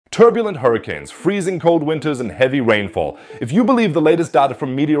Turbulent hurricanes, freezing cold winters, and heavy rainfall. If you believe the latest data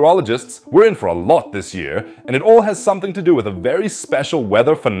from meteorologists, we're in for a lot this year, and it all has something to do with a very special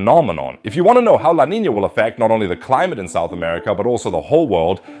weather phenomenon. If you want to know how La Niña will affect not only the climate in South America, but also the whole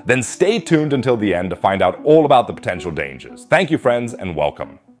world, then stay tuned until the end to find out all about the potential dangers. Thank you, friends, and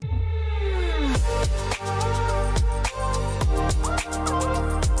welcome.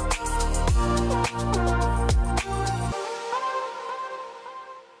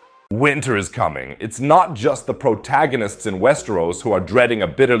 Winter is coming. It's not just the protagonists in Westeros who are dreading a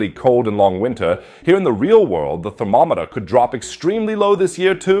bitterly cold and long winter. Here in the real world, the thermometer could drop extremely low this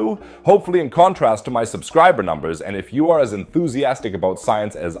year too, hopefully in contrast to my subscriber numbers. And if you are as enthusiastic about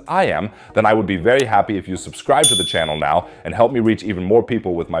science as I am, then I would be very happy if you subscribe to the channel now and help me reach even more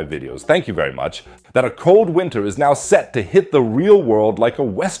people with my videos. Thank you very much. That a cold winter is now set to hit the real world like a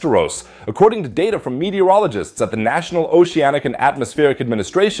Westeros. According to data from meteorologists at the National Oceanic and Atmospheric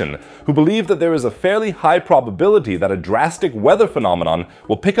Administration, who believe that there is a fairly high probability that a drastic weather phenomenon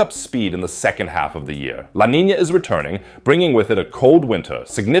will pick up speed in the second half of the year. La Niña is returning, bringing with it a cold winter,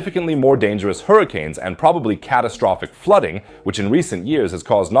 significantly more dangerous hurricanes, and probably catastrophic flooding, which in recent years has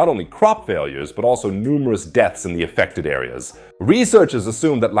caused not only crop failures, but also numerous deaths in the affected areas. Researchers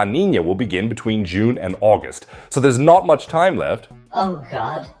assume that La Niña will begin between June and August, so there's not much time left. Oh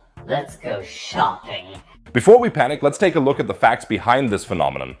God, let's go shopping. Before we panic, let's take a look at the facts behind this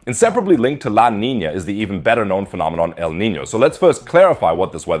phenomenon. Inseparably linked to La Niña is the even better known phenomenon El Niño. So let's first clarify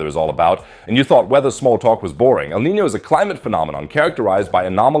what this weather is all about. And you thought weather small talk was boring. El Niño is a climate phenomenon characterized by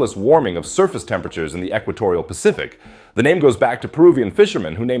anomalous warming of surface temperatures in the equatorial Pacific. The name goes back to Peruvian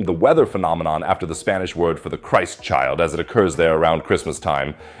fishermen who named the weather phenomenon after the Spanish word for the Christ child, as it occurs there around Christmas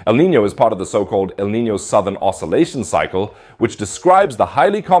time. El Niño is part of the so-called El Niño Southern Oscillation Cycle, which describes the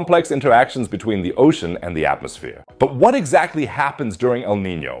highly complex interactions between the ocean and the atmosphere. But what exactly happens during El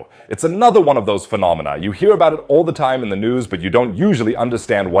Niño? It's another one of those phenomena. You hear about it all the time in the news, but you don't usually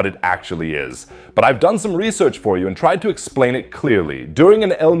understand what it actually is. But I've done some research for you and tried to explain it clearly. During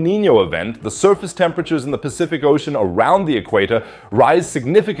an El Niño event, the surface temperatures in the Pacific Ocean around the equator rise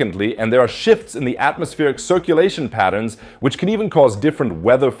significantly, and there are shifts in the atmospheric circulation patterns which can even cause different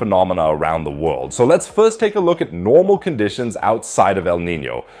weather phenomena around the world. So let's first take a look at normal conditions outside of El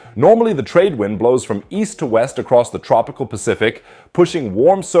Niño. Normally the trade wind blows from east to west across the tropical Pacific, pushing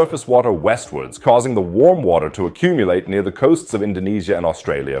warm surface water westwards, causing the warm water to accumulate near the coasts of Indonesia and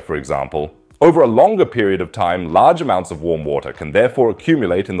Australia, for example. Over a longer period of time, large amounts of warm water can therefore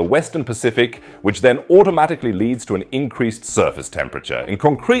accumulate in the western Pacific, which then automatically leads to an increased surface temperature. In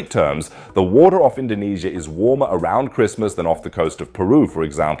concrete terms, the water off Indonesia is warmer around Christmas than off the coast of Peru, for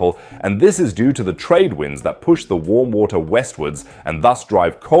example, and this is due to the trade winds that push the warm water westwards and thus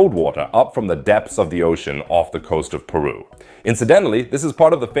drive cold water up from the depths of the ocean off the coast of Peru. Incidentally, this is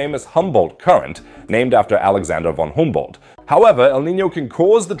part of the famous Humboldt current, named after Alexander von Humboldt. However, El Niño can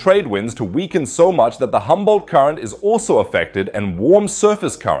cause the trade winds to weaken so much that the Humboldt current is also affected and warm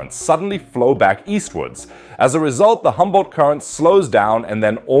surface currents suddenly flow back eastwards. As a result, the Humboldt current slows down and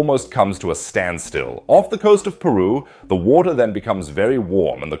then almost comes to a standstill. Off the coast of Peru, the water then becomes very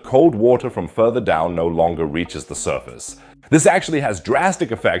warm and the cold water from further down no longer reaches the surface. This actually has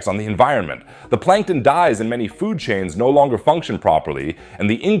drastic effects on the environment. The plankton dies and many food chains no longer function properly, and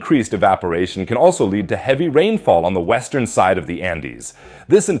the increased evaporation can also lead to heavy rainfall on the western side of the Andes.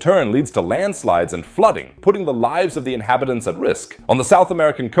 This in turn leads to landslides and flooding, putting the lives of the inhabitants at risk. On the South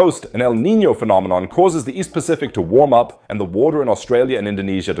American coast, an El Niño phenomenon causes the East Pacific to warm up and the water in Australia and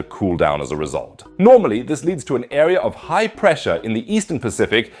Indonesia to cool down as a result. Normally, this leads to an area of high pressure in the Eastern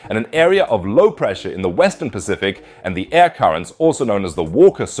Pacific and an area of low pressure in the Western Pacific, and the air currents, also known as the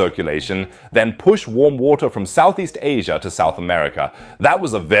Walker circulation, then push warm water from Southeast Asia to South America. That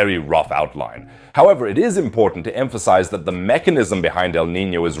was a very rough outline. However, it is important to emphasize that the mechanism behind El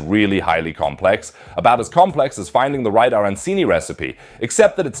Niño is really highly complex, about as complex as finding the right arancini recipe,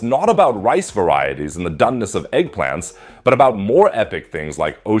 except that it's not about rice varieties and the doneness of eggplants, but about more epic things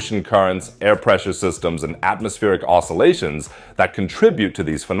like ocean currents, air pressure systems, and atmospheric oscillations that contribute to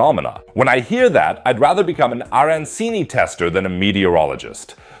these phenomena. When I hear that, I'd rather become an arancini tester than a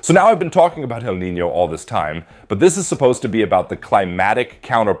meteorologist. So now I've been talking about El Niño all this time, but this is supposed to be about the climatic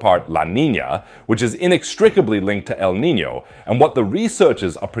counterpart La Niña, which is inextricably linked to El Niño, and what the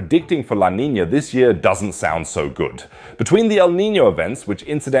researchers are predicting for La Niña this year doesn't sound so good. Between the El Niño events, which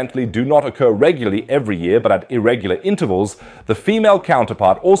incidentally do not occur regularly every year but at irregular intervals, the female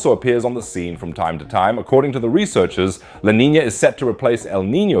counterpart also appears on the scene from time to time. According to the researchers, La Niña is set to replace El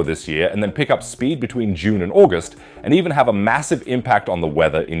Niño this year and then pick up speed between June and August, and even have a massive impact on the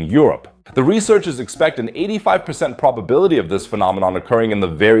weather in Europe. The researchers expect an 85% probability of this phenomenon occurring in the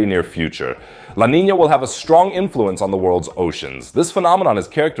very near future. La Niña will have a strong influence on the world's oceans. This phenomenon is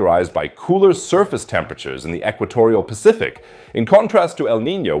characterized by cooler surface temperatures in the equatorial Pacific. In contrast to El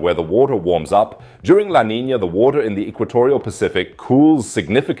Niño, where the water warms up, during La Niña the water in the equatorial Pacific cools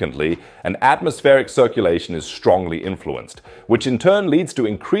significantly and atmospheric circulation is strongly influenced, which in turn leads to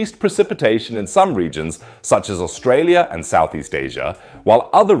increased precipitation in some regions such as Australia and Southeast Asia, while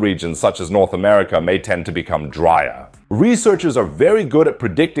other regions such as North America may tend to become drier. Researchers are very good at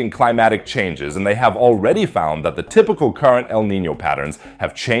predicting climatic changes, and they have already found that the typical current El Niño patterns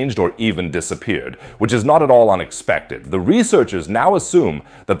have changed or even disappeared, which is not at all unexpected. The researchers now assume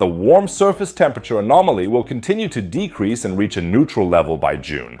that the warm surface temperature anomaly will continue to decrease and reach a neutral level by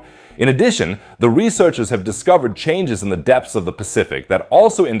June. In addition, the researchers have discovered changes in the depths of the Pacific that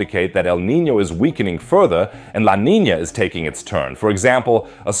also indicate that El Niño is weakening further and La Niña is taking its turn. For example,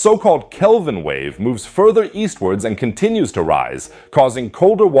 a so-called Kelvin wave moves further eastwards and continues to rise, causing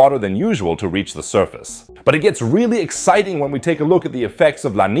colder water than usual to reach the surface. But it gets really exciting when we take a look at the effects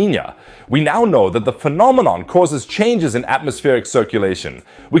of La Niña. We now know that the phenomenon causes changes in atmospheric circulation.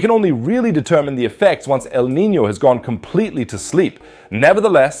 We can only really determine the effects once El Niño has gone completely to sleep.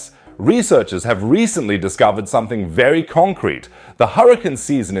 Nevertheless, researchers have recently discovered something very concrete. The hurricane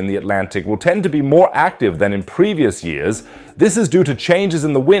season in the Atlantic will tend to be more active than in previous years. This is due to changes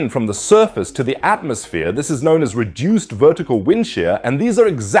in the wind from the surface to the atmosphere. This is known as reduced vertical wind shear, and these are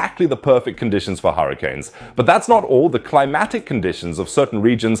exactly the perfect conditions for hurricanes. But that's not all. The climatic conditions of certain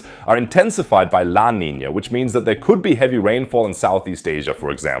regions are intensified by La Niña, which means that there could be heavy rainfall in Southeast Asia, for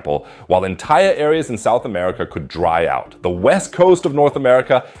example, while entire areas in South America could dry out. The west coast of North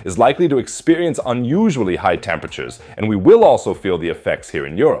America is likely to experience unusually high temperatures, and we will also feel the effects here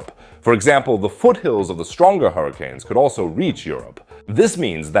in Europe. For example, the foothills of the stronger hurricanes could also reach Europe. This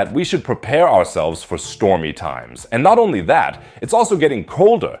means that we should prepare ourselves for stormy times. And not only that, it's also getting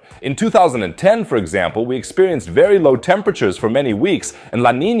colder. In 2010, for example, we experienced very low temperatures for many weeks, and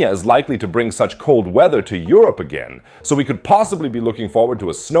La Niña is likely to bring such cold weather to Europe again. So we could possibly be looking forward to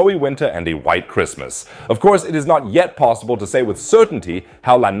a snowy winter and a white Christmas. Of course, it is not yet possible to say with certainty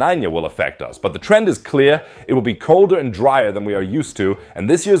how La Niña will affect us, but the trend is clear. It will be colder and drier than we are used to, and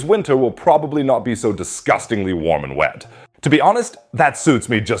this year's winter will probably not be so disgustingly warm and wet. To be honest, that suits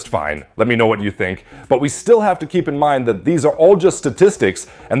me just fine. Let me know what you think. But we still have to keep in mind that these are all just statistics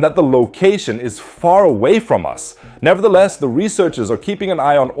and that the location is far away from us. Nevertheless, the researchers are keeping an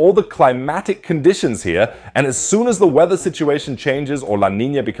eye on all the climatic conditions here, and as soon as the weather situation changes or La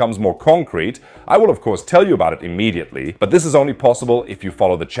Niña becomes more concrete, I will of course tell you about it immediately. But this is only possible if you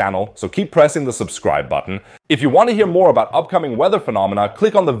follow the channel, so keep pressing the subscribe button. If you want to hear more about upcoming weather phenomena,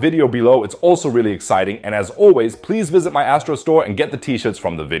 click on the video below. It's also really exciting, and as always, please visit my Astro store and get the t-shirts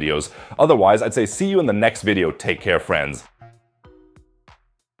from the videos. Otherwise, I'd say see you in the next video. Take care, friends.